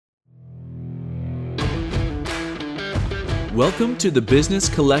Welcome to the Business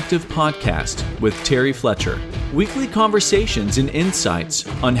Collective Podcast with Terry Fletcher. Weekly conversations and insights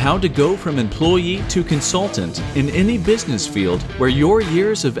on how to go from employee to consultant in any business field where your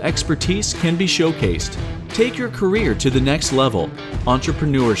years of expertise can be showcased. Take your career to the next level,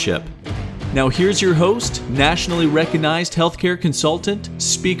 entrepreneurship. Now here's your host, nationally recognized healthcare consultant,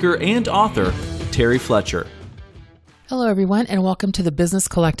 speaker, and author, Terry Fletcher. Hello, everyone, and welcome to the Business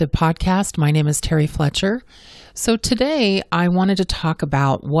Collective Podcast. My name is Terry Fletcher. So today I wanted to talk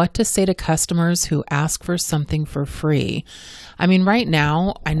about what to say to customers who ask for something for free. I mean, right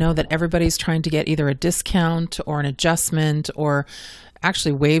now, I know that everybody's trying to get either a discount or an adjustment or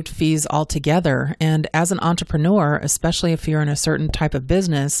actually waived fees altogether. And as an entrepreneur, especially if you're in a certain type of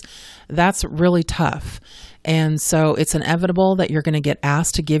business, that's really tough. And so it's inevitable that you're going to get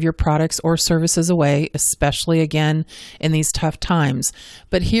asked to give your products or services away, especially again in these tough times.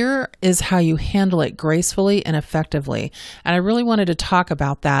 But here is how you handle it gracefully and effectively. And I really wanted to talk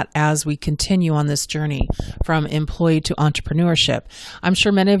about that as we continue on this journey from employee to entrepreneurship. I'm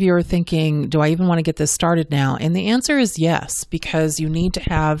sure many of you are thinking, do I even want to get this started now? And the answer is yes, because you need to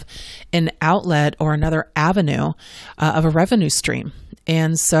have an outlet or another avenue of a revenue stream.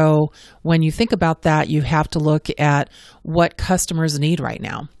 And so when you think about that, you have to look at what customers need right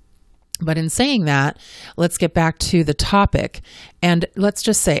now. But in saying that, let's get back to the topic. And let's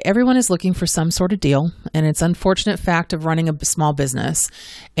just say everyone is looking for some sort of deal. And it's an unfortunate fact of running a small business.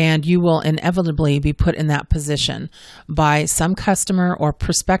 And you will inevitably be put in that position by some customer or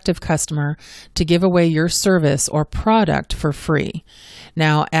prospective customer to give away your service or product for free.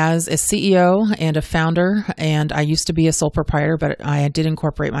 Now, as a CEO and a founder, and I used to be a sole proprietor, but I did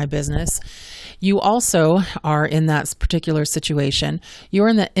incorporate my business, you also are in that particular situation. You're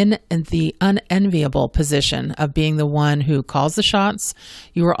in the unenviable position of being the one who calls the shots.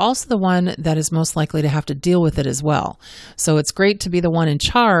 You are also the one that is most likely to have to deal with it as well. So it's great to be the one in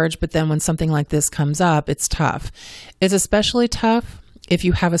charge, but then when something like this comes up, it's tough. It's especially tough if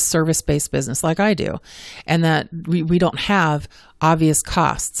you have a service-based business like I do, and that we don't have obvious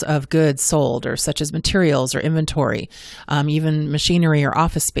costs of goods sold, or such as materials or inventory, even machinery or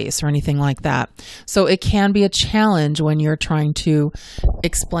office space or anything like that. So it can be a challenge when you're trying to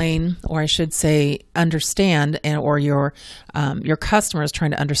explain, or I should say understand, or your customer is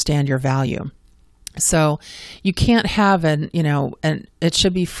trying to understand your value. So you can't have it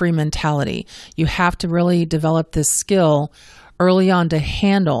should be free mentality. You have to really develop this skill early on to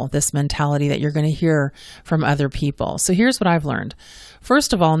handle this mentality that you're going to hear from other people. So here's what I've learned.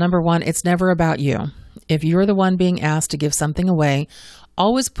 First of all, number one, it's never about you. If you're the one being asked to give something away,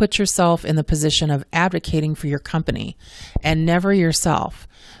 always put yourself in the position of advocating for your company and never yourself.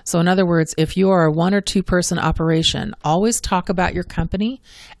 So in other words, if you are a 1 or 2 person operation, always talk about your company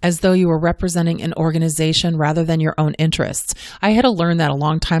as though you were representing an organization rather than your own interests. I had to learn that a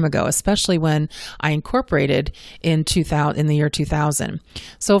long time ago, especially when I incorporated in the year 2000.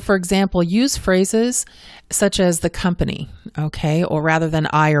 So for example, use phrases such as the company, okay, or rather than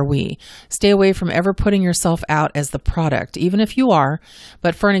I or we. Stay away from ever putting yourself out as the product, even if you are.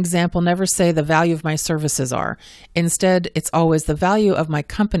 But for an example, never say the value of my services are. Instead, it's always the value of my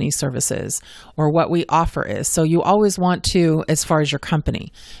company services, or what we offer is. So you always want to, as far as your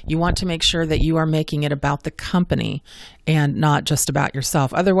company, you want to make sure that you are making it about the company and not just about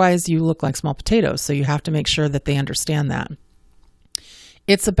yourself. Otherwise, you look like small potatoes. So you have to make sure that they understand that.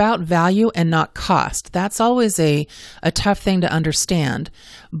 It's about value and not cost. That's always a tough thing to understand.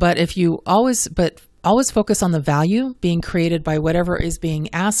 But always focus on the value being created by whatever is being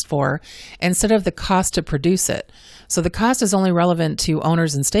asked for instead of the cost to produce it. So the cost is only relevant to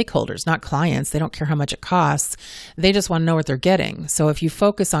owners and stakeholders, not clients. They don't care how much it costs. They just want to know what they're getting. So if you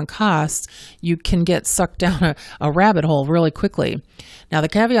focus on costs, you can get sucked down a rabbit hole really quickly. Now, the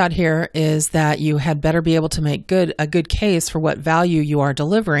caveat here is that you had better be able to make a good case for what value you are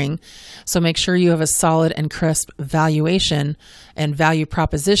delivering. So make sure you have a solid and crisp valuation and value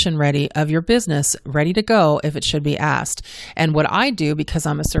proposition ready of your business, ready to go if it should be asked. And what I do, because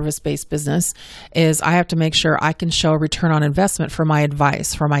I'm a service-based business, is I have to make sure I can show a return on investment for my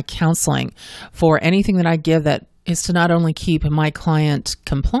advice, for my counseling, for anything that I give that is to not only keep my client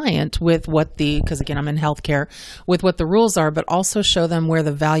compliant with because again, I'm in healthcare, with what the rules are, but also show them where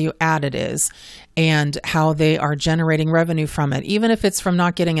the value added is and how they are generating revenue from it. Even if it's from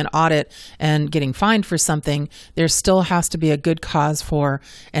not getting an audit and getting fined for something, there still has to be a good cause for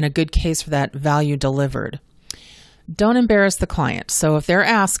and a good case for that value delivered. Don't embarrass the client. So if they're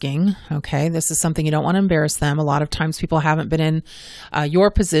asking, okay, this is something you don't want to embarrass them. A lot of times people haven't been in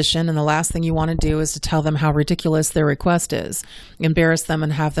your position, and the last thing you want to do is to tell them how ridiculous their request is, embarrass them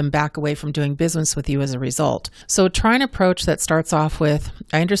and have them back away from doing business with you as a result. So try an approach that starts off with,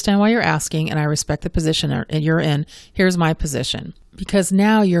 I understand why you're asking and I respect the position you're in. Here's my position. Because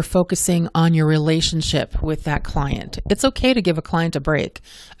now you're focusing on your relationship with that client. It's okay to give a client a break,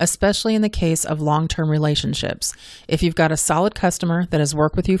 especially in the case of long-term relationships. If you've got a solid customer that has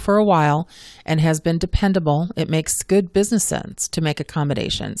worked with you for a while and has been dependable, it makes good business sense to make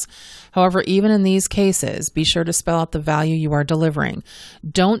accommodations. However, even in these cases, be sure to spell out the value you are delivering.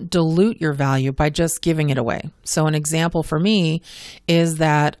 Don't dilute your value by just giving it away. So an example for me is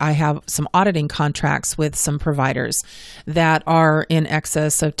that I have some auditing contracts with some providers that are in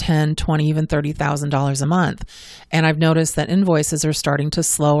excess of $10,000, $20,000, even $30,000 a month. And I've noticed that invoices are starting to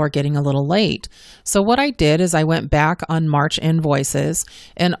slow or getting a little late. So what I did is I went back on March invoices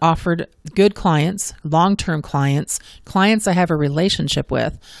and offered good clients, long-term clients I have a relationship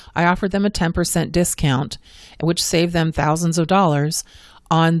with. I offered them a 10% discount, which saved them thousands of dollars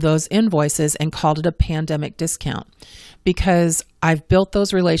on those invoices, and called it a pandemic discount. Because I've built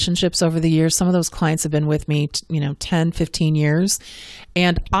those relationships over the years. Some of those clients have been with me, 10, 15 years.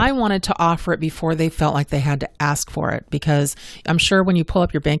 And I wanted to offer it before they felt like they had to ask for it. Because I'm sure when you pull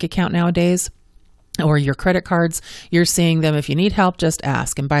up your bank account nowadays, or your credit cards, you're seeing them. If you need help, just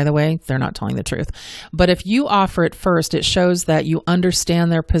ask. And by the way, they're not telling the truth. But if you offer it first, it shows that you understand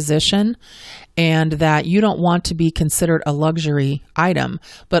their position and that you don't want to be considered a luxury item,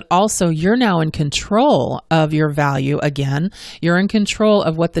 but also you're now in control of your value again. You're in control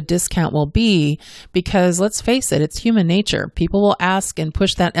of what the discount will be, because let's face it, it's human nature. People will ask and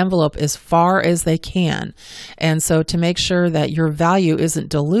push that envelope as far as they can. And so to make sure that your value isn't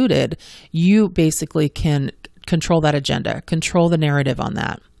diluted, you basically can control that agenda, control the narrative on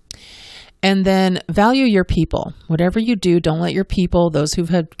that. And then value your people. Whatever you do, don't let your people, those who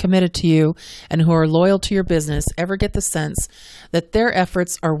have committed to you and who are loyal to your business, ever get the sense that their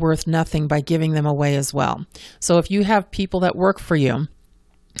efforts are worth nothing by giving them away as well. So if you have people that work for you,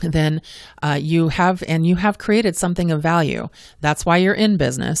 then you have created something of value. That's why you're in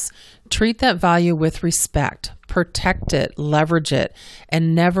business. Treat that value with respect. Protect it, leverage it,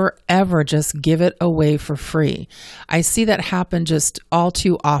 and never, ever just give it away for free. I see that happen just all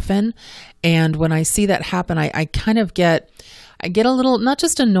too often. And when I see that happen, I kind of get a little, not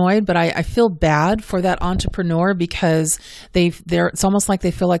just annoyed, but I feel bad for that entrepreneur, because it's almost like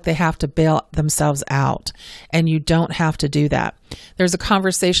they feel like they have to bail themselves out, and you don't have to do that. There's a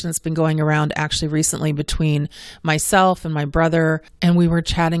conversation that's been going around actually recently between myself and my brother, and we were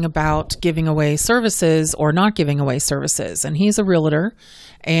chatting about giving away services or not giving away services. And he's a realtor,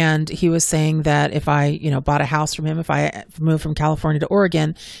 and he was saying that if I, bought a house from him, if I moved from California to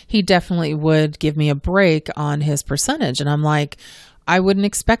Oregon, he definitely would give me a break on his percentage. And I'm like, I wouldn't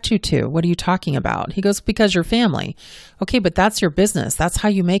expect you to. What are you talking about? He goes, because you're family. Okay, but that's your business. That's how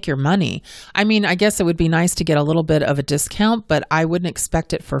you make your money. I mean, I guess it would be nice to get a little bit of a discount, but I wouldn't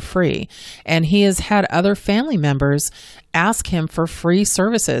expect it for free. And he has had other family members ask him for free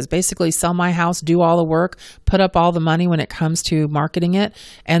services, basically sell my house, do all the work, put up all the money when it comes to marketing it,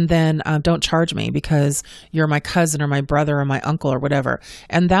 and then don't charge me because you're my cousin or my brother or my uncle or whatever.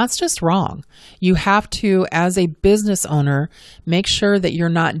 And that's just wrong. You have to, as a business owner, make sure that you're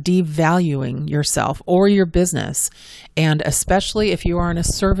not devaluing yourself or your business, and especially if you are in a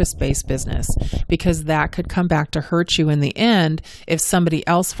service-based business, because that could come back to hurt you in the end if somebody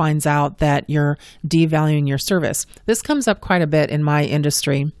else finds out that you're devaluing your service. This comes up quite a bit in my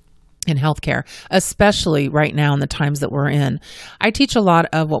industry, in healthcare, especially right now in the times that we're in. I teach a lot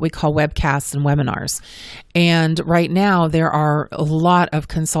of what we call webcasts and webinars. And right now there are a lot of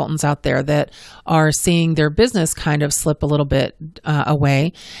consultants out there that are seeing their business kind of slip a little bit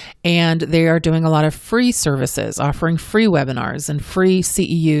away. And they are doing a lot of free services, offering free webinars and free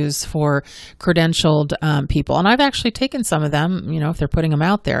CEUs for credentialed people. And I've actually taken some of them, if they're putting them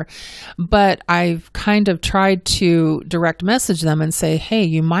out there. But I've kind of tried to direct message them and say, hey,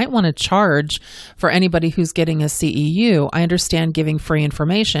 you might want to charge for anybody who's getting a CEU. I understand giving free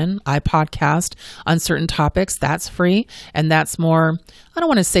information. I podcast on certain topics. That's free. And that's more, I don't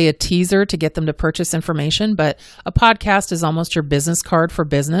want to say a teaser to get them to purchase information, but a podcast is almost your business card for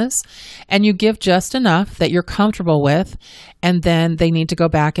business. And you give just enough that you're comfortable with, and then they need to go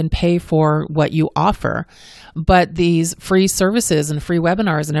back and pay for what you offer. But these free services and free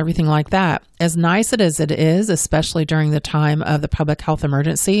webinars and everything like that, as nice as it is, especially during the time of the public health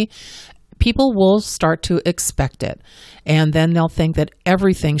emergency, people will start to expect it. And then they'll think that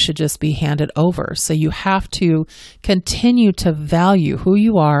everything should just be handed over. So you have to continue to value who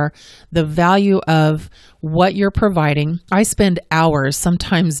you are, the value of what you're providing. I spend hours,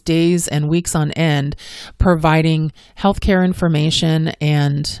 sometimes days and weeks on end, providing healthcare information,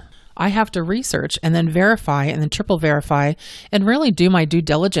 and I have to research and then verify and then triple verify and really do my due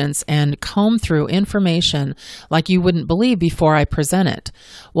diligence and comb through information like you wouldn't believe before I present it.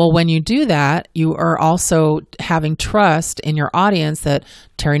 Well, when you do that, you are also having trust in your audience that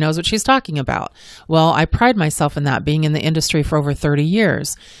Terry knows what she's talking about. Well, I pride myself in that, being in the industry for over 30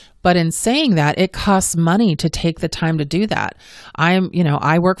 years. But in saying that, it costs money to take the time to do that.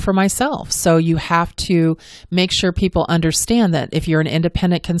 I work for myself. So you have to make sure people understand that if you're an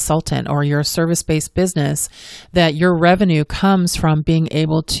independent consultant or you're a service-based business, that your revenue comes from being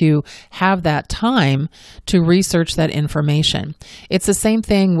able to have that time to research that information. It's the same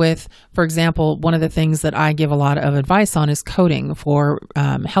thing with, for example, one of the things that I give a lot of advice on is coding for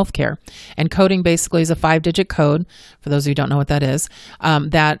healthcare. And coding basically is a 5-digit code, for those who don't know what that is,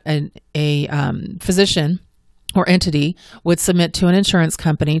 that a physician or entity would submit to an insurance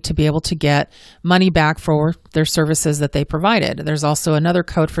company to be able to get money back for their services that they provided. There's also another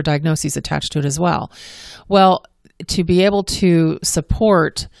code for diagnoses attached to it as well. Well, to be able to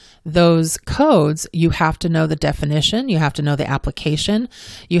support those codes, you have to know the definition, you have to know the application,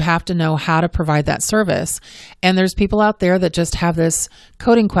 you have to know how to provide that service. And there's people out there that just have this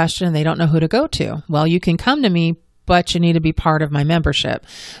coding question and they don't know who to go to. Well, you can come to me, but you need to be part of my membership.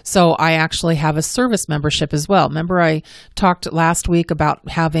 So I actually have a service membership as well. Remember, I talked last week about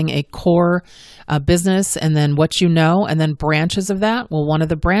having a core business and then what you know, and then branches of that. Well, one of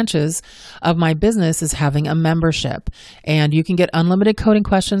the branches of my business is having a membership, and you can get unlimited coding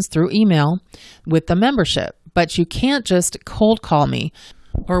questions through email with the membership, but you can't just cold call me.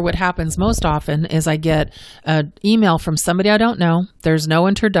 Or what happens most often is I get an email from somebody I don't know. There's no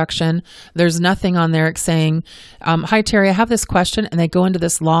introduction. There's nothing on there saying, hi, Terry, I have this question. And they go into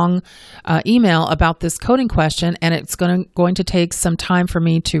this long email about this coding question. And it's going to take some time for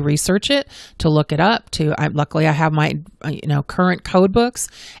me to research it, to look it up. Luckily, I have my current code books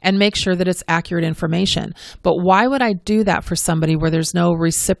and make sure that it's accurate information. But why would I do that for somebody where there's no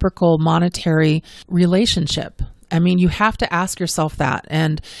reciprocal monetary relationship? I mean, you have to ask yourself that.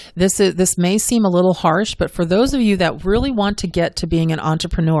 And this may seem a little harsh, but for those of you that really want to get to being an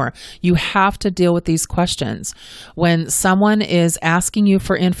entrepreneur, you have to deal with these questions. When someone is asking you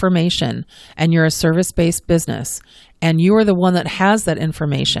for information and you're a service-based business, and you are the one that has that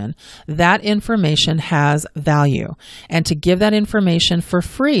information has value. And to give that information for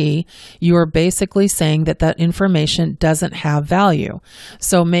free, you are basically saying that that information doesn't have value.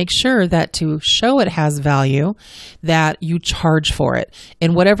 So make sure that to show it has value, that you charge for it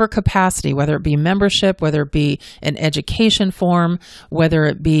in whatever capacity, whether it be membership, whether it be an education form, whether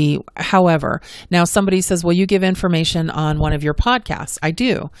it be however. Now, somebody says, well, you give information on one of your podcasts. I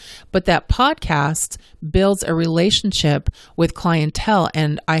do. But that podcast builds a relationship with clientele.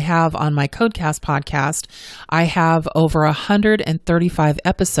 And I have on my Codecast podcast, I have over 135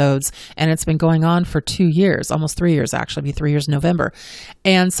 episodes, and it's been going on for 2 years, almost 3 years, actually, it'll be 3 years in November.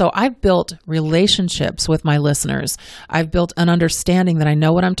 And so I've built relationships with my listeners. I've built an understanding that I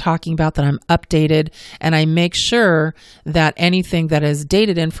know what I'm talking about, that I'm updated, and I make sure that anything that is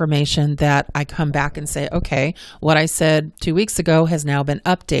dated information that I come back and say, okay, what I said 2 weeks ago has now been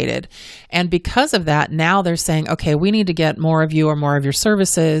updated. And because of that, now they're saying, okay, we need to get more of you or more of your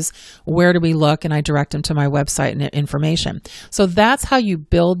services. Where do we look? And I direct them to my website and information. So that's how you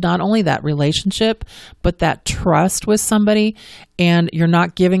build not only that relationship, but that trust with somebody, and you're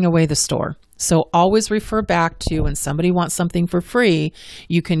not giving away the store. So always refer back to when somebody wants something for free,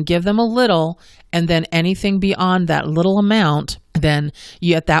 you can give them a little, and then anything beyond that little amount, then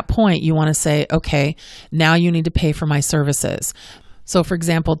you, at that point, you want to say, okay, now you need to pay for my services. So for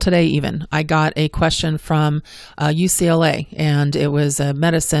example, today even, I got a question from UCLA, and it was a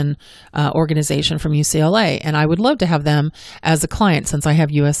medicine organization from UCLA, and I would love to have them as a client since I have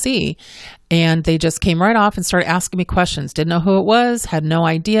USC. And they just came right off and started asking me questions. Didn't know who it was, had no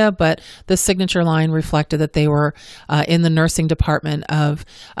idea, but the signature line reflected that they were in the nursing department of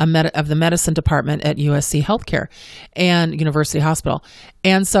the medicine department at USC Healthcare and University Hospital.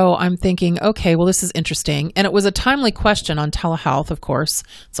 And so I'm thinking, okay, well, this is interesting. And it was a timely question on telehealth, of course.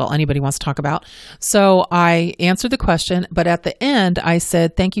 That's all anybody wants to talk about. So I answered the question, but at the end, I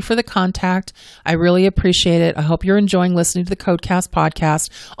said, thank you for the contact. I really appreciate it. I hope you're enjoying listening to the Codecast podcast,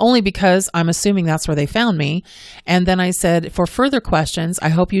 only because I'm assuming that's where they found me. And then I said, for further questions, I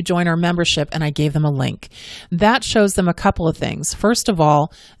hope you join our membership. And I gave them a link. That shows them a couple of things. First of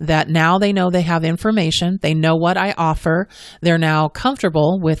all, that now they know they have information. They know what I offer. They're now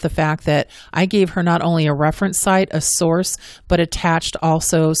comfortable with the fact that I gave her not only a reference site, a source, but attached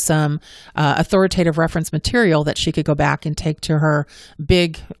also some authoritative reference material that she could go back and take to her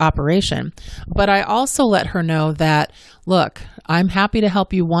big operation. But I also let her know that, look, I'm happy to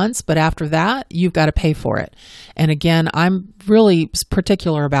help you once, but after that, you've got to pay for it. And again, I'm really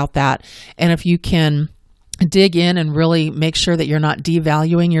particular about that. And if you can dig in and really make sure that you're not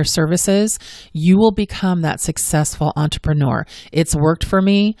devaluing your services, you will become that successful entrepreneur. It's worked for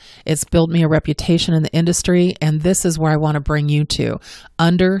me. It's built me a reputation in the industry. And this is where I want to bring you to.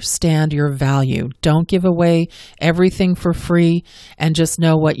 Understand your value. Don't give away everything for free, and just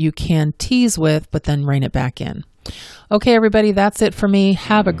know what you can tease with, but then rein it back in. Okay, everybody, that's it for me.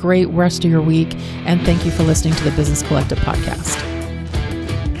 Have a great rest of your week. And thank you for listening to the Business Collective podcast.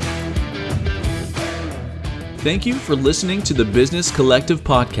 Thank you for listening to the Business Collective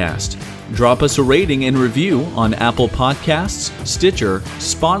podcast. Drop us a rating and review on Apple Podcasts, Stitcher,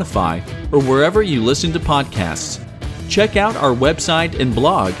 Spotify, or wherever you listen to podcasts. Check out our website and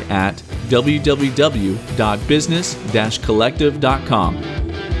blog at www.business-collective.com.